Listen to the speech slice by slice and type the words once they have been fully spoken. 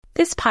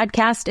This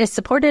podcast is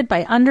supported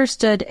by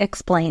Understood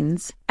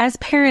Explains. As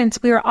parents,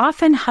 we are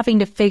often having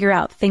to figure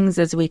out things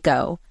as we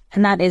go,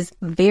 and that is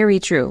very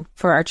true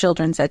for our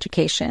children's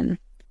education.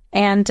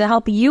 And to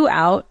help you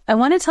out, I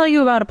want to tell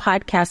you about a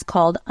podcast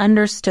called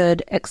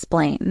Understood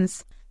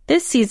Explains.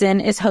 This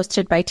season is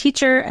hosted by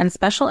teacher and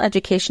special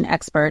education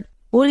expert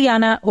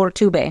Juliana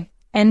Urtubey,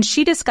 and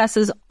she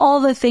discusses all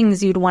the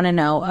things you'd want to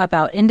know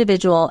about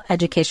individual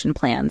education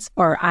plans,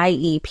 or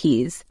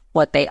IEPs,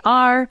 what they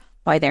are,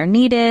 why they're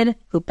needed,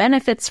 who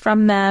benefits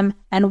from them,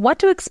 and what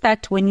to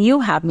expect when you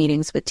have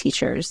meetings with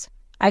teachers.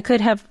 I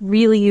could have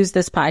really used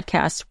this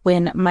podcast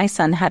when my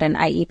son had an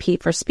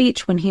IEP for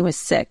speech when he was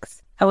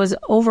 6. I was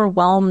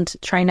overwhelmed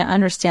trying to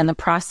understand the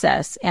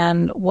process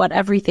and what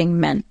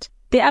everything meant.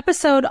 The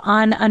episode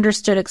on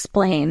Understood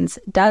Explains,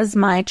 Does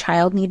My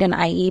Child Need an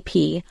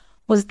IEP?,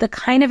 was the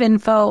kind of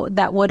info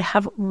that would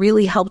have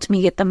really helped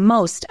me get the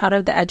most out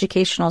of the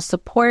educational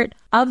support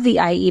of the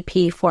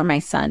IEP for my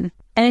son.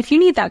 And if you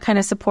need that kind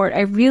of support,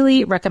 I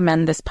really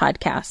recommend this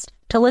podcast.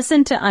 To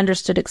listen to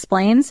Understood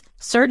Explains,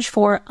 search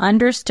for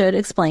Understood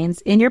Explains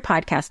in your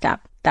podcast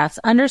app. That's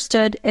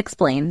Understood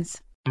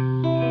Explains.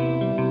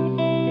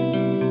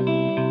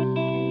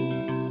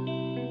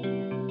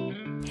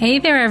 Hey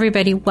there,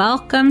 everybody.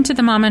 Welcome to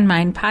the Mom and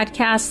Mind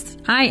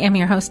podcast. I am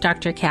your host,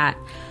 Dr. Kat.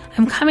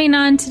 I'm coming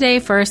on today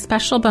for a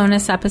special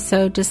bonus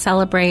episode to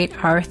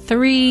celebrate our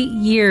 3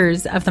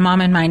 years of the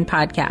Mom and Mind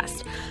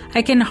podcast.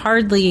 I can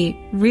hardly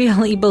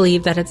really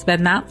believe that it's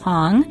been that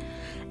long,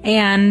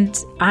 and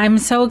I'm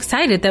so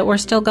excited that we're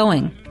still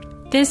going.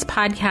 This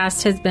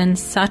podcast has been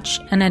such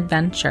an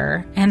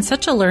adventure and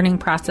such a learning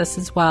process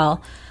as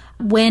well.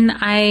 When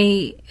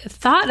I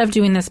thought of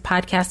doing this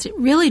podcast, it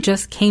really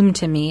just came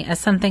to me as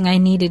something I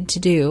needed to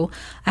do.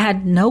 I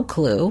had no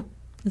clue,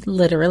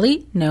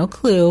 literally no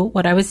clue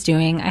what I was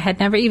doing. I had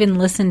never even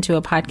listened to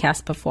a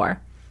podcast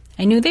before.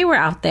 I knew they were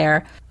out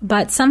there,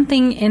 but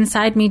something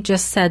inside me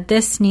just said,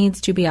 this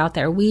needs to be out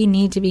there. We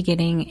need to be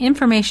getting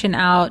information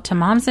out to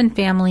moms and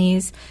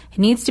families. It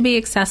needs to be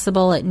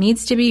accessible. It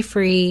needs to be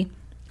free.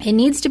 It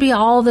needs to be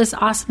all this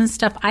awesome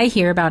stuff I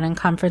hear about in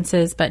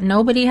conferences, but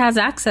nobody has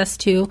access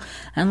to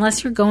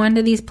unless you're going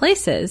to these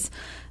places.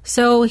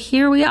 So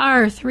here we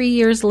are 3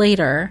 years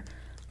later,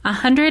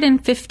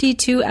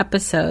 152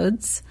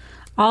 episodes,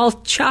 all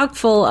chock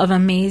full of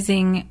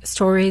amazing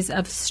stories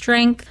of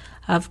strength,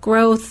 of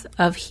growth,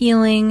 of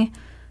healing,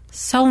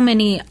 so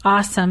many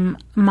awesome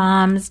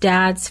moms,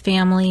 dads,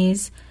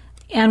 families,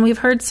 and we've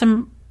heard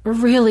some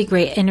really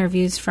great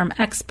interviews from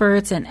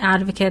experts and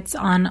advocates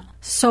on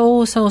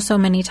so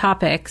many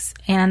topics.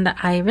 And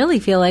I really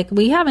feel like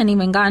we haven't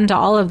even gotten to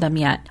all of them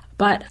yet.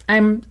 But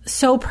I'm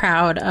so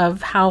proud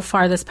of how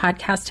far this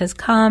podcast has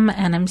come.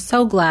 And I'm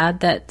so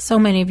glad that so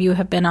many of you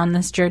have been on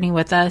this journey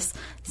with us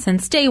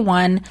since day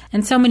one.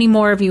 And so many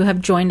more of you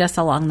have joined us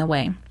along the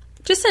way.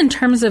 Just in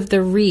terms of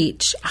the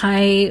reach,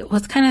 I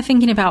was kind of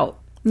thinking about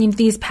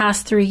these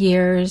past 3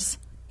 years.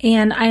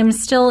 And I'm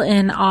still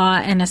in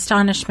awe and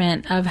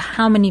astonishment of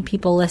how many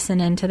people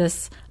listen into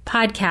this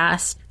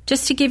podcast.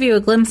 Just to give you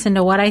a glimpse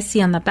into what I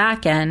see on the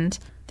back end,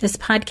 this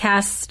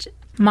podcast,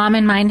 Mom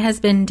and Mind, has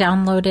been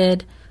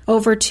downloaded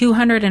over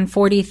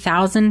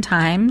 240,000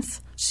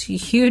 times. It's a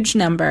huge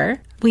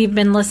number. We've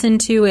been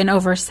listened to in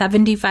over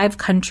 75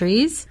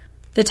 countries.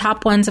 The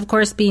top ones, of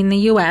course, being the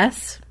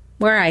U.S.,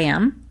 where I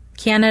am,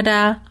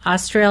 Canada,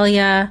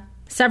 Australia,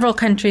 several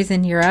countries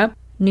in Europe,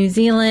 New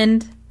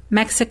Zealand,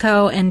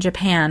 Mexico, and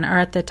Japan are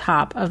at the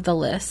top of the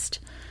list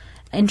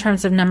in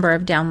terms of number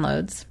of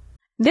downloads.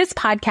 This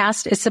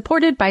podcast is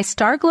supported by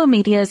Starglow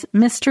Media's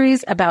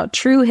Mysteries About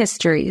True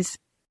Histories.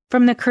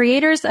 From the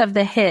creators of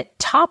the hit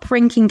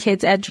top-ranking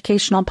kids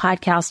educational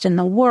podcast in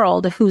the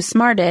world, Who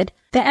Smarted,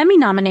 the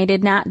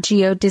Emmy-nominated Nat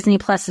Geo Disney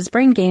Plus's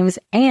Brain Games,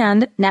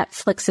 and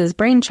Netflix's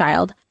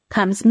Brainchild,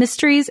 comes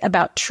Mysteries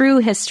About True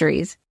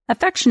Histories,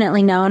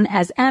 affectionately known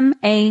as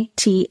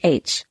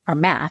MATH, or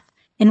math,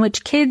 in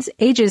which kids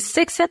ages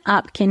 6 and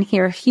up can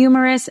hear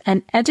humorous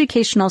and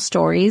educational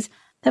stories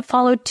that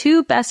follow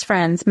 2 best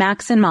friends,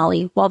 Max and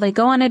Molly, while they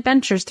go on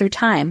adventures through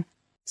time,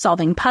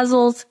 solving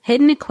puzzles,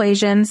 hidden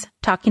equations,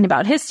 talking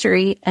about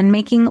history, and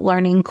making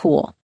learning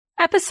cool.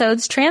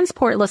 Episodes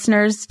transport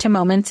listeners to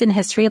moments in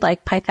history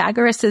like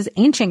Pythagoras'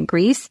 ancient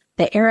Greece,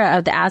 the era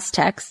of the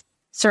Aztecs,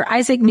 Sir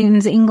Isaac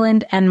Newton's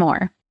England, and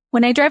more.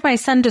 When I drive my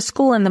son to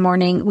school in the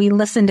morning, we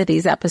listen to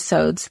these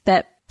episodes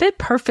that fit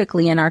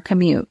perfectly in our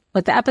commute,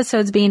 with the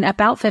episodes being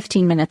about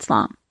 15 minutes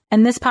long.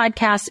 And this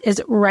podcast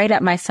is right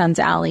up my son's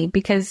alley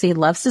because he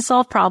loves to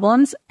solve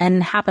problems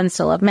and happens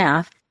to love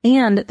math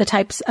and the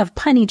types of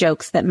punny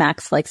jokes that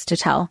Max likes to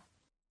tell.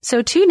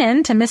 So tune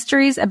in to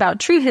Mysteries About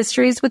True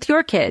Histories with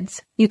your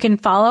kids. You can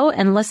follow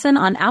and listen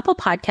on Apple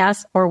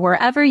Podcasts or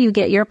wherever you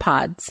get your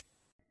pods.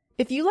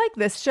 If you like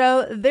this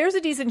show, there's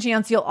a decent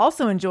chance you'll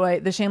also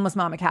enjoy the Shameless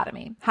Mom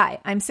Academy. Hi,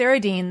 I'm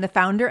Sarah Dean, the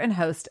founder and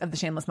host of the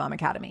Shameless Mom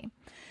Academy.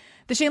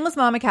 The Shameless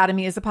Mom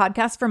Academy is a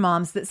podcast for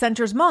moms that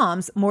centers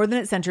moms more than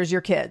it centers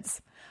your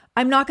kids.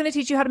 I'm not going to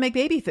teach you how to make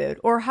baby food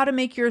or how to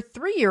make your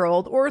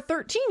 3-year-old or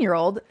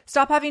 13-year-old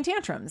stop having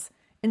tantrums.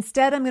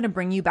 Instead, I'm going to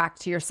bring you back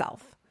to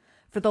yourself.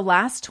 For the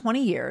last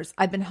 20 years,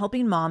 I've been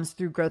helping moms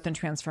through growth and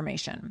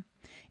transformation.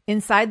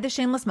 Inside the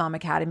Shameless Mom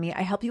Academy,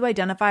 I help you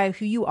identify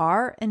who you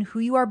are and who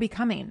you are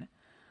becoming.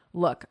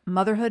 Look,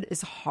 motherhood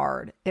is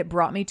hard. It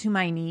brought me to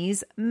my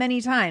knees many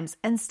times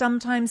and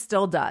sometimes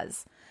still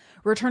does.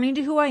 Returning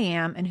to who I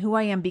am and who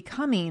I am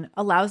becoming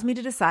allows me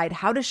to decide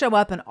how to show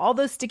up in all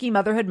those sticky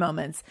motherhood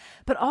moments,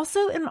 but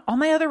also in all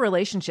my other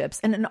relationships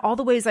and in all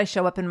the ways I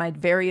show up in my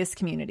various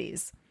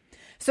communities.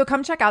 So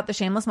come check out the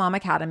Shameless Mom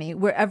Academy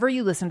wherever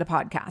you listen to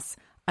podcasts.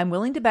 I'm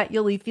willing to bet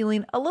you'll leave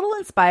feeling a little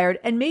inspired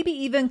and maybe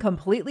even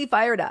completely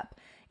fired up.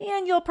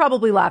 And you'll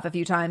probably laugh a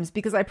few times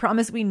because I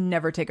promise we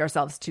never take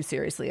ourselves too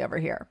seriously over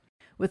here.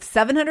 With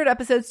 700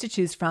 episodes to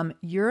choose from,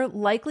 you're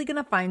likely going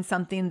to find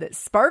something that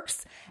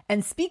sparks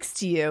and speaks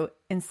to you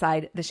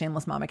inside the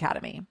Shameless Mom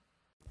Academy.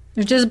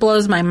 It just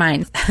blows my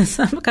mind.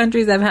 Some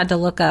countries I've had to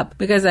look up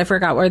because I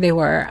forgot where they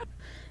were.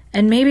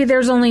 And maybe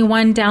there's only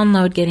one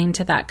download getting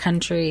to that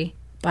country.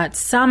 But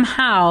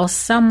somehow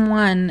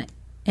someone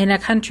in a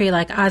country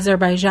like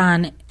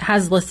Azerbaijan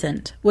has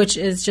listened, which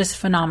is just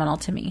phenomenal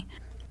to me.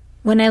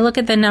 When I look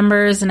at the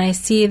numbers and I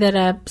see that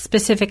a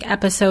specific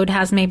episode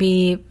has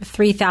maybe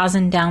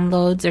 3,000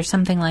 downloads or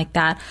something like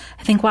that,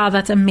 I think, wow,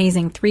 that's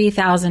amazing.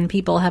 3,000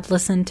 people have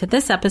listened to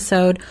this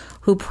episode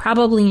who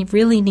probably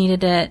really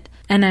needed it,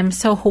 and I'm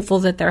so hopeful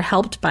that they're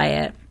helped by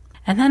it.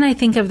 And then I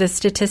think of the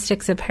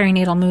statistics of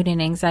perinatal mood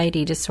and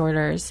anxiety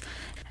disorders,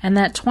 and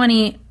that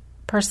 20%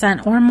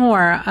 or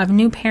more of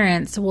new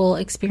parents will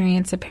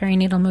experience a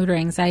perinatal mood or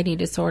anxiety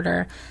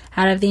disorder.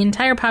 Out of the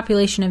entire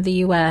population of the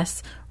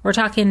U.S., we're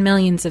talking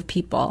millions of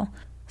people.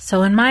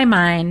 So in my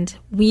mind,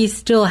 we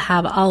still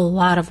have a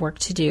lot of work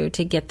to do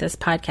to get this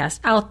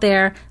podcast out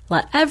there,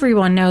 let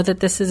everyone know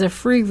that this is a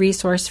free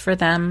resource for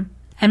them.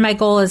 And my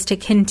goal is to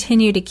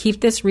continue to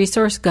keep this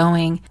resource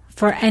going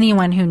for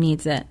anyone who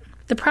needs it.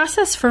 The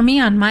process for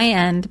me on my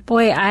end,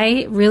 boy,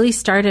 I really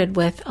started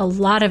with a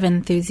lot of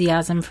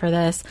enthusiasm for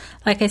this.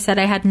 Like I said,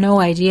 I had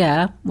no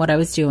idea what I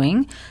was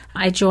doing.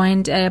 I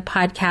joined a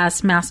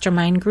podcast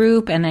mastermind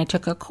group and I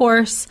took a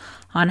course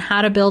on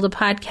how to build a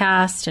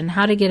podcast and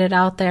how to get it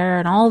out there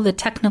and all the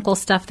technical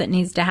stuff that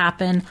needs to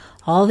happen,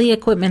 all the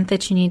equipment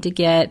that you need to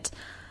get.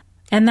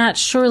 And that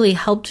surely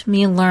helped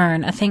me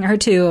learn a thing or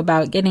two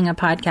about getting a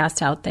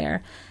podcast out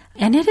there.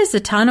 And it is a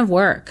ton of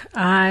work.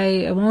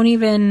 I won't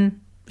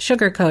even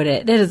sugarcoat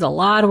it. It is a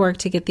lot of work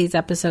to get these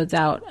episodes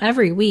out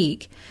every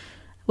week,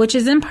 which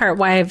is in part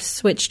why I've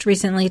switched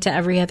recently to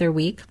every other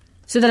week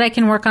so that I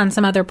can work on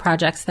some other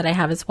projects that I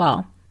have as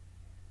well.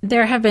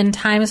 There have been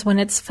times when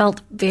it's felt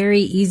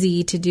very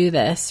easy to do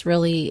this,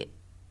 really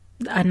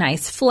a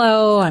nice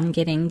flow. I'm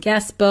getting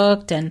guests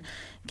booked and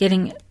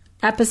getting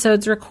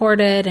episodes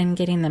recorded and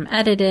getting them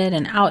edited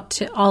and out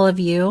to all of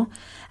you.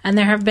 And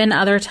there have been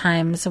other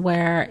times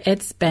where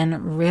it's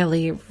been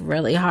really,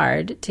 really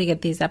hard to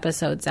get these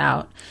episodes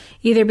out,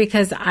 either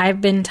because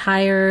I've been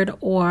tired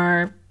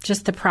or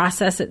just the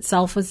process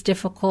itself was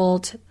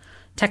difficult.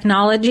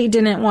 Technology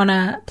didn't want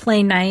to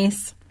play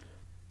nice,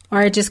 or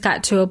I just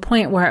got to a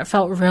point where it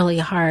felt really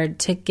hard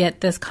to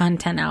get this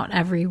content out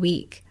every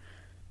week.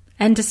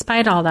 And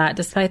despite all that,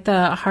 despite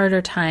the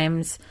harder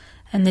times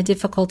and the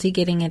difficulty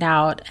getting it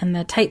out and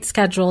the tight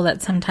schedule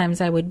that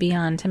sometimes I would be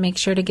on to make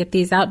sure to get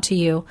these out to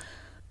you,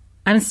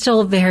 I'm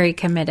still very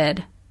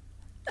committed.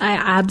 I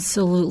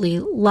absolutely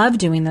love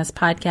doing this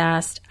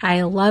podcast.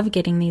 I love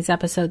getting these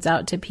episodes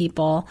out to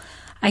people.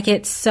 I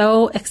get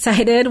so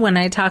excited when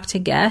I talk to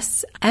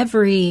guests.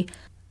 Every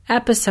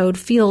episode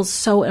feels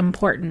so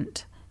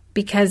important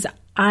because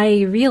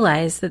I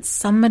realize that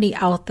somebody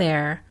out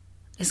there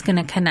is going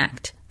to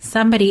connect.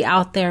 Somebody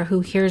out there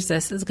who hears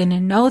this is going to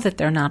know that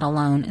they're not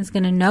alone, is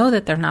going to know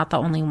that they're not the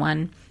only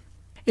one,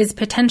 is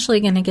potentially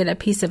going to get a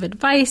piece of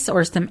advice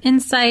or some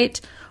insight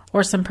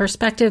or some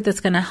perspective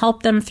that's going to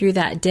help them through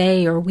that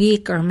day or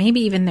week or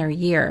maybe even their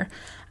year.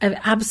 I've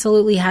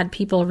absolutely had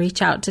people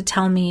reach out to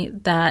tell me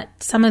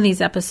that some of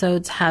these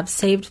episodes have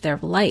saved their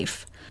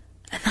life.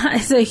 And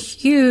that is a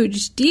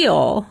huge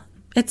deal.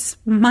 It's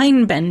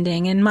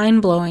mind-bending and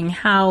mind-blowing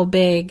how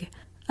big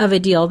of a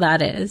deal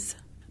that is.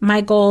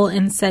 My goal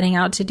in setting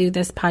out to do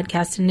this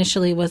podcast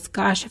initially was,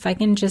 gosh, if I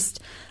can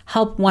just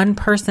help one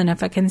person,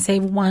 if I can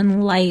save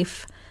one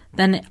life,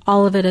 then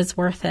all of it is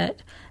worth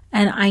it.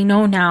 And I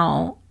know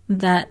now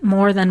that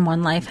more than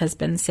one life has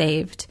been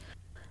saved.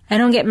 I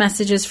don't get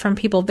messages from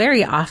people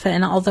very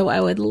often, although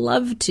I would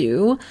love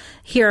to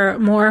hear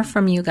more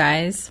from you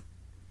guys.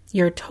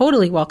 You're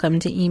totally welcome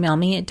to email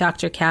me at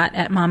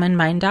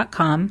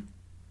drkat@momandmind.com.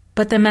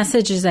 But the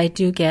messages I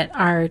do get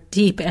are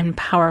deep and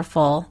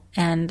powerful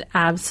and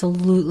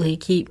absolutely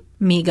keep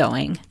me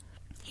going.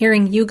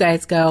 Hearing you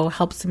guys go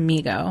helps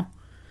me go.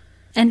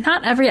 And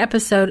not every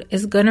episode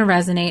is going to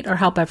resonate or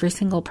help every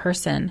single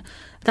person.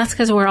 That's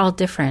because we're all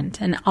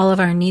different and all of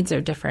our needs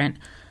are different.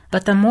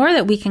 But the more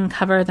that we can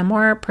cover, the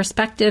more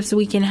perspectives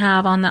we can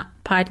have on the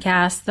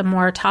podcast, the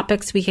more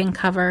topics we can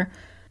cover,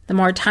 the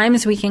more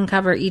times we can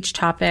cover each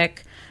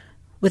topic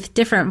with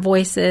different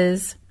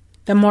voices,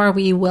 the more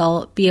we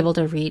will be able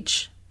to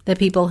reach the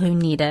people who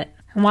need it.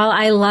 And while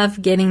I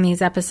love getting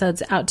these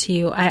episodes out to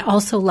you, I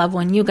also love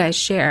when you guys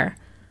share.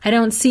 I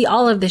don't see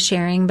all of the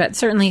sharing, but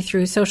certainly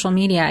through social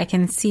media, I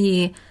can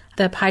see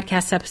the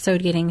podcast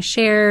episode getting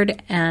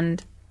shared.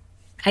 And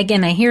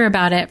again, I hear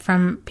about it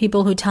from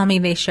people who tell me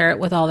they share it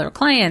with all their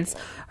clients,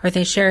 or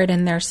they share it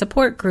in their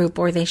support group,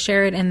 or they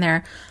share it in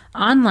their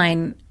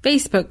online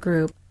Facebook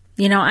group.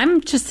 You know,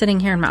 I'm just sitting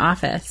here in my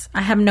office.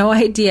 I have no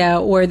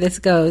idea where this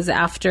goes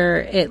after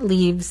it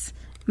leaves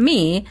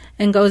me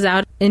and goes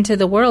out into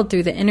the world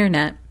through the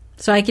internet.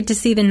 So I get to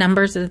see the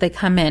numbers as they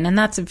come in, and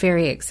that's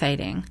very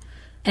exciting.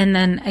 And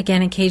then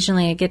again,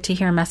 occasionally I get to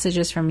hear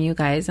messages from you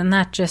guys, and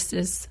that just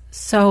is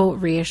so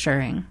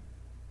reassuring.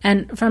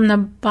 And from the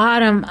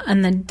bottom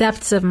and the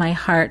depths of my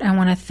heart, I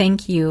want to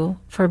thank you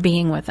for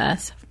being with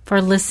us,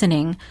 for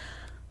listening,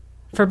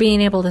 for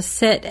being able to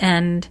sit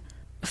and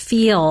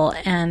feel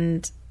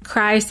and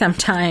cry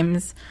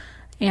sometimes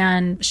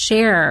and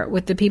share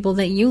with the people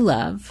that you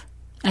love.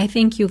 I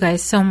thank you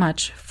guys so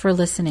much for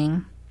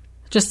listening,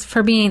 just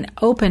for being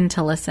open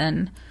to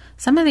listen.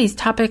 Some of these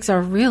topics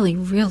are really,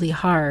 really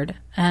hard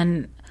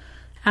and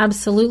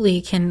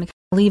absolutely can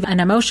leave an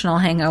emotional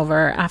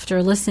hangover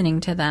after listening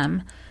to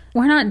them.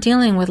 We're not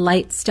dealing with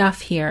light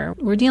stuff here.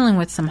 We're dealing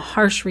with some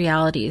harsh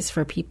realities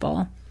for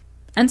people.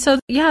 And so,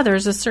 yeah,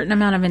 there's a certain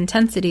amount of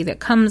intensity that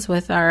comes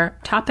with our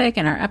topic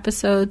and our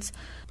episodes.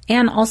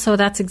 And also,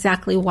 that's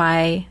exactly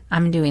why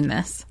I'm doing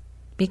this,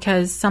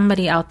 because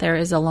somebody out there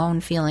is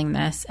alone feeling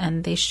this,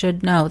 and they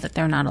should know that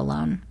they're not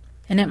alone.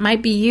 And it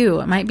might be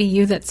you. It might be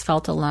you that's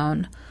felt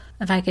alone.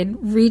 If I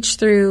could reach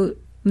through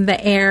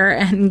the air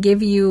and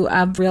give you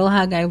a real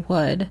hug, I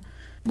would.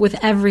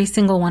 With every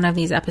single one of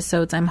these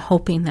episodes, I'm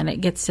hoping that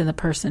it gets to the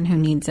person who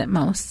needs it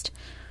most.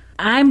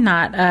 I'm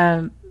not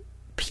a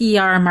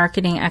PR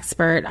marketing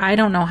expert. I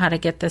don't know how to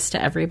get this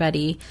to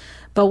everybody.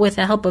 But with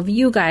the help of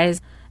you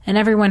guys and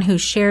everyone who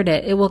shared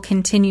it, it will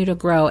continue to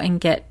grow and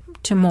get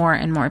to more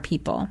and more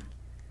people.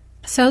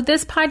 So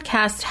this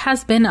podcast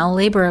has been a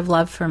labor of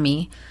love for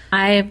me.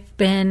 I've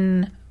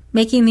been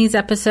making these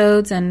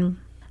episodes and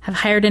have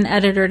hired an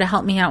editor to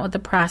help me out with the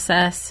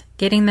process,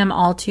 getting them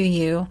all to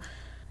you.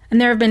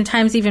 And there have been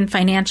times even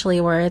financially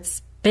where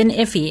it's been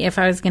iffy if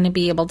I was going to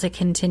be able to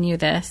continue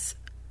this,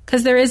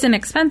 because there is an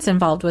expense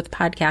involved with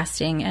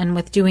podcasting and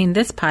with doing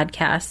this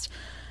podcast.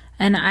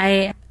 And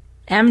I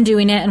am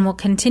doing it and will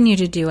continue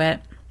to do it.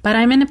 But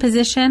I'm in a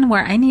position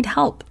where I need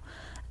help.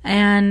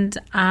 And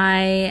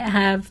I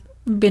have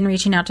been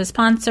reaching out to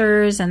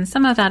sponsors, and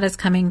some of that is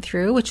coming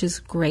through, which is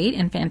great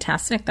and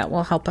fantastic. That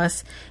will help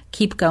us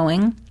keep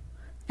going.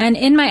 And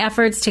in my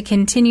efforts to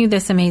continue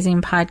this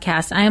amazing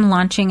podcast, I am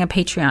launching a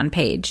Patreon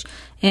page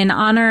in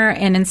honor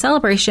and in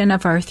celebration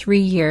of our 3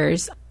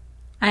 years.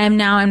 I am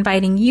now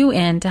inviting you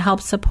in to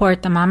help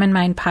support the Mom and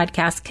Mind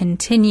podcast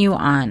continue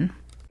on.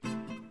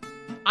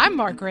 I'm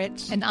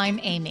Margaret. And I'm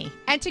Amy.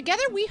 And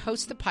together we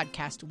host the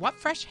podcast, What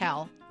Fresh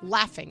Hell?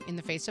 Laughing in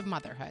the Face of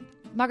Motherhood.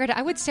 Margaret,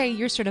 I would say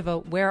you're sort of a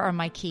where are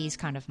my keys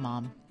kind of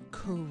mom.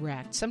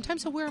 Correct.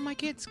 Sometimes a where are my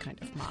kids kind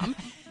of mom.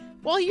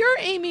 Well, you're,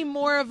 Amy,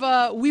 more of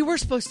a we were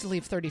supposed to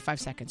leave 35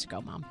 seconds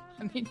ago, mom.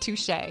 I mean,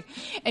 touche.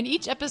 In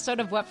each episode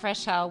of What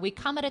Fresh Hell, we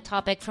come at a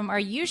topic from our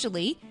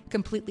usually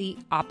completely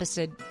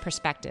opposite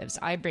perspectives.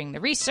 I bring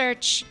the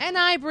research. And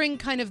I bring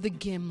kind of the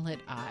gimlet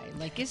eye.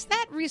 Like, is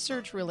that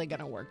research really going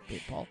to work,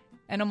 people?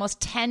 And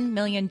almost 10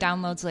 million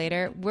downloads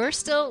later, we're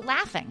still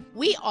laughing.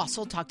 We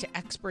also talk to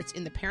experts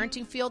in the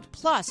parenting field,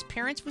 plus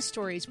parents with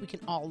stories we can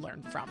all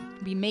learn from.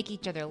 We make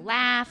each other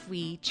laugh,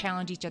 we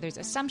challenge each other's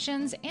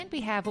assumptions, and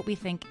we have what we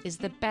think is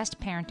the best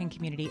parenting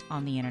community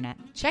on the internet.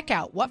 Check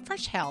out What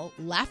Fresh Hell?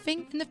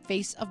 Laughing in the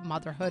Face of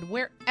Motherhood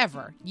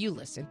wherever you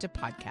listen to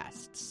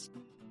podcasts.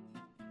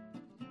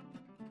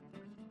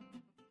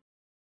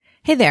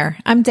 Hey there,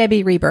 I'm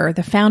Debbie Reber,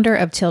 the founder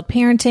of Tilt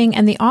Parenting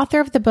and the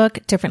author of the book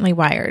Differently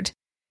Wired.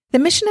 The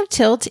mission of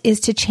Tilt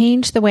is to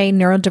change the way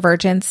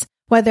neurodivergence,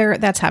 whether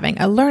that's having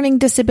a learning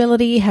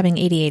disability, having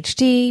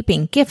ADHD,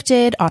 being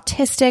gifted,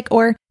 autistic,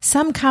 or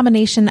some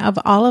combination of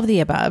all of the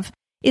above,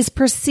 is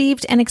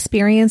perceived and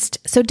experienced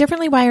so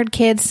differently wired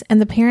kids and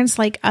the parents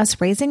like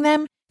us raising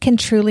them can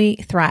truly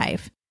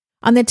thrive.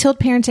 On the Tilt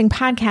Parenting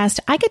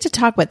podcast, I get to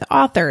talk with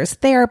authors,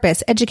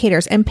 therapists,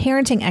 educators, and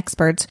parenting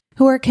experts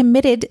who are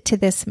committed to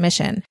this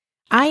mission.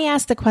 I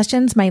ask the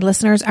questions my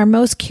listeners are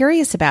most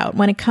curious about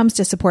when it comes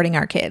to supporting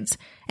our kids.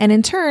 And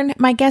in turn,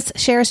 my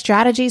guests share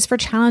strategies for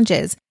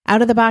challenges,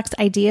 out-of-the-box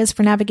ideas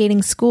for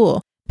navigating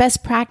school,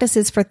 best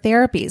practices for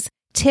therapies,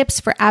 tips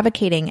for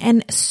advocating,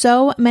 and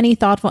so many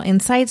thoughtful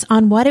insights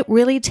on what it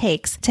really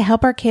takes to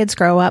help our kids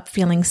grow up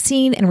feeling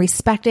seen and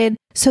respected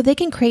so they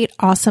can create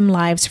awesome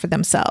lives for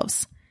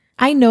themselves.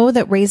 I know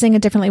that raising a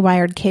differently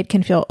wired kid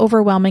can feel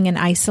overwhelming and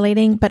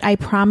isolating, but I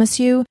promise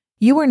you,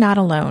 you are not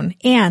alone,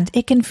 and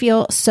it can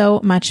feel so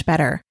much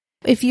better.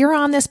 If you're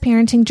on this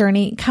parenting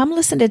journey, come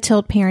listen to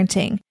Tilt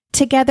Parenting.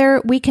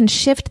 Together, we can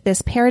shift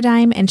this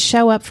paradigm and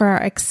show up for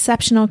our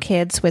exceptional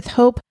kids with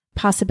hope,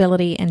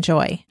 possibility, and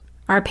joy.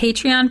 Our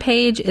Patreon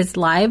page is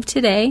live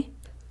today,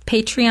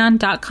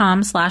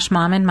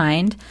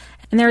 patreon.com/momandmind.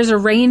 And there's a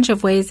range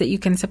of ways that you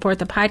can support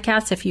the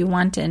podcast if you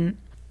want, and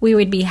we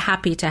would be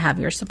happy to have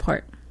your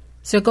support.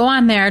 So go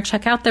on there,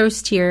 check out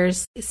those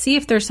tiers, see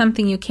if there's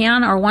something you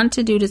can or want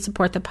to do to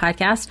support the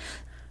podcast.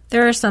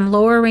 There are some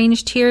lower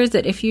range tiers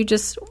that if you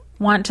just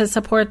want to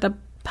support the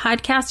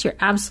podcast, you're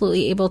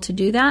absolutely able to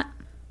do that.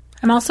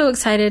 I'm also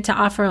excited to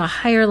offer a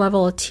higher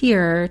level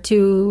tier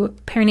to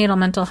perinatal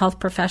mental health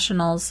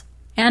professionals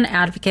and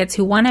advocates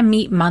who want to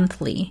meet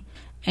monthly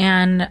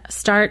and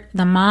start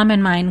the Mom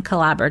and Mind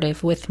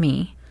Collaborative with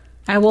me.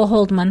 I will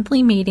hold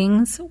monthly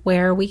meetings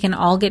where we can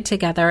all get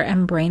together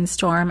and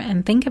brainstorm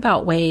and think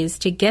about ways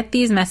to get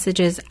these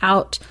messages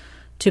out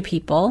to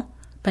people,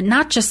 but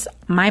not just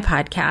my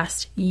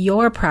podcast,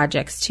 your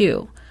projects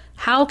too.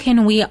 How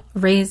can we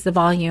raise the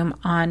volume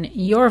on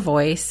your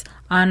voice,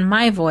 on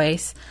my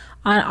voice,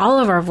 on all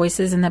of our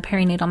voices in the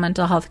perinatal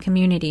mental health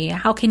community?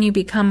 How can you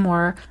become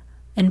more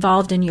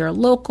involved in your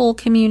local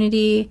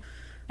community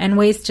and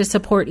ways to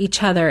support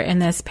each other in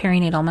this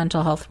perinatal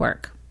mental health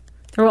work?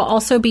 There will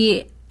also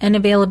be an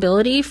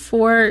availability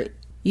for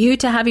you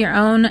to have your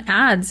own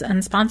ads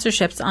and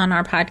sponsorships on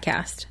our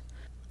podcast.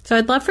 So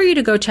I'd love for you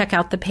to go check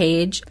out the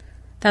page.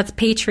 That's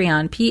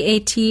Patreon,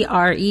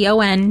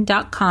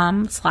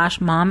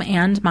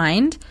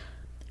 patreon.com/momandmind.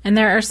 And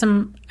there are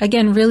some,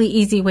 again, really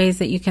easy ways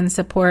that you can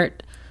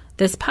support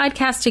this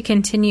podcast to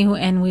continue,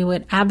 and we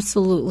would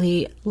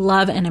absolutely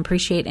love and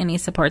appreciate any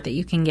support that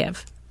you can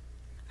give.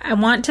 I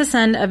want to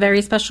send a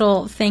very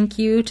special thank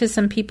you to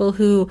some people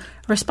who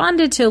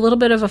responded to a little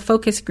bit of a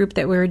focus group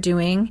that we were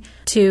doing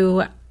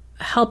to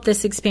help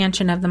this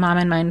expansion of the Mom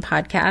and Mind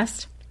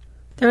podcast.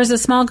 There was a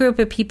small group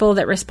of people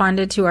that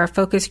responded to our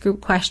focus group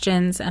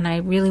questions, and I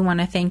really want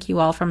to thank you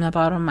all from the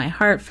bottom of my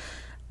heart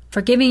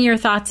for giving your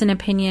thoughts and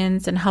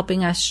opinions and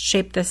helping us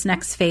shape this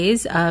next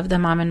phase of the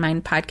Mom and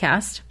Mind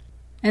podcast.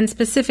 And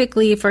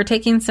specifically for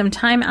taking some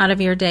time out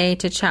of your day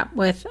to chat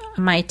with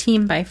my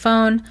team by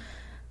phone.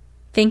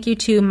 Thank you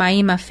to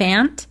Maima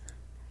Fant,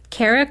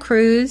 Kara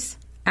Cruz,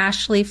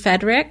 Ashley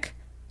Federick,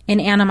 and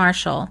Anna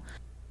Marshall.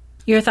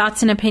 Your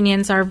thoughts and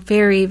opinions are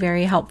very,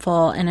 very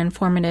helpful and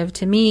informative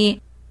to me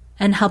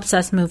and helps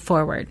us move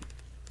forward.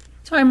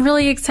 So I'm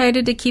really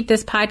excited to keep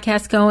this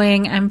podcast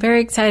going. I'm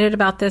very excited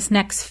about this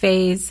next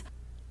phase.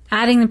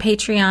 Adding the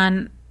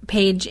Patreon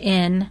page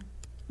in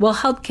will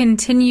help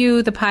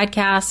continue the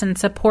podcast and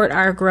support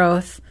our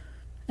growth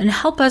and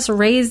help us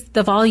raise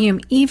the volume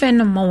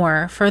even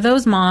more for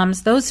those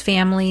moms, those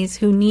families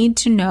who need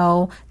to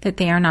know that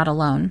they are not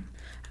alone.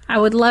 I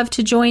would love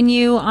to join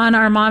you on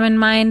our Mom and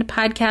Mind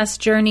podcast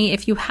journey.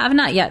 If you have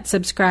not yet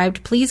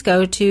subscribed, please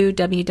go to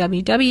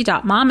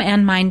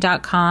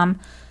www.momandmind.com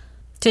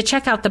to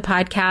check out the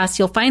podcast.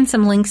 You'll find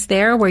some links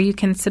there where you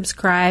can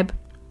subscribe,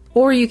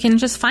 or you can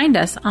just find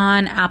us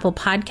on Apple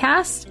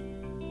Podcasts,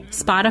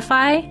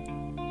 Spotify,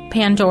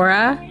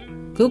 Pandora,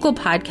 Google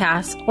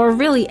Podcasts, or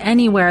really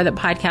anywhere that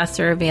podcasts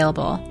are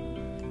available.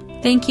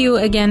 Thank you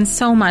again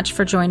so much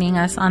for joining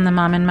us on the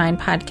Mom and Mind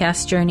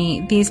podcast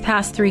journey. These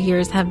past 3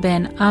 years have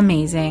been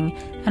amazing,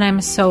 and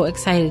I'm so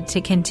excited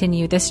to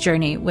continue this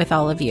journey with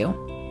all of you.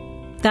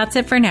 That's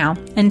it for now.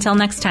 Until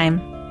next time.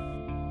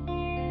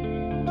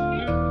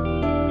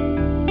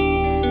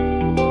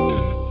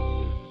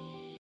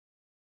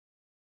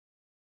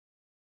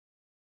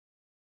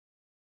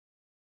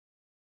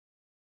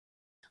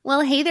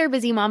 Well, hey there,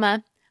 busy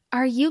mama.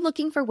 Are you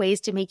looking for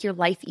ways to make your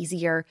life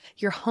easier,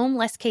 your home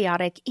less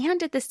chaotic,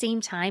 and at the same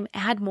time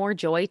add more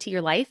joy to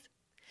your life?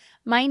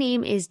 My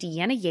name is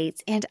Deanna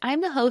Yates, and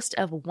I'm the host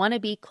of Wanna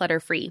Be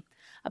Clutter-Free,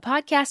 a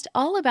podcast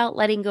all about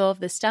letting go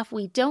of the stuff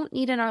we don't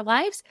need in our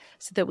lives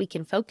so that we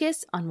can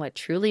focus on what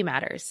truly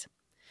matters.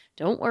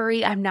 Don't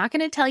worry, I'm not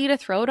going to tell you to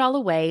throw it all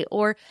away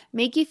or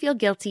make you feel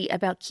guilty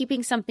about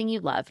keeping something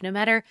you love, no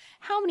matter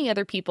how many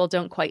other people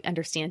don't quite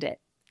understand it.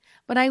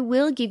 But I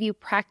will give you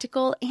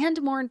practical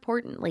and, more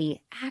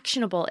importantly,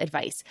 actionable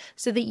advice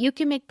so that you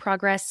can make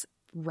progress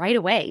right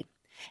away.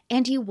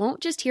 And you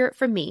won't just hear it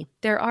from me.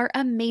 There are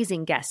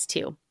amazing guests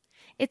too.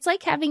 It's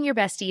like having your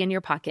bestie in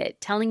your pocket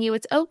telling you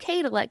it's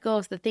okay to let go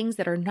of the things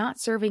that are not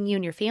serving you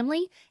and your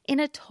family in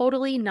a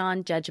totally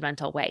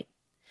non-judgmental way.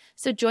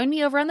 So join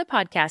me over on the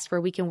podcast where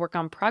we can work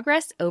on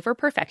progress over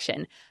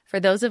perfection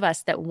for those of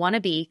us that want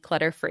to be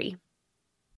clutter-free.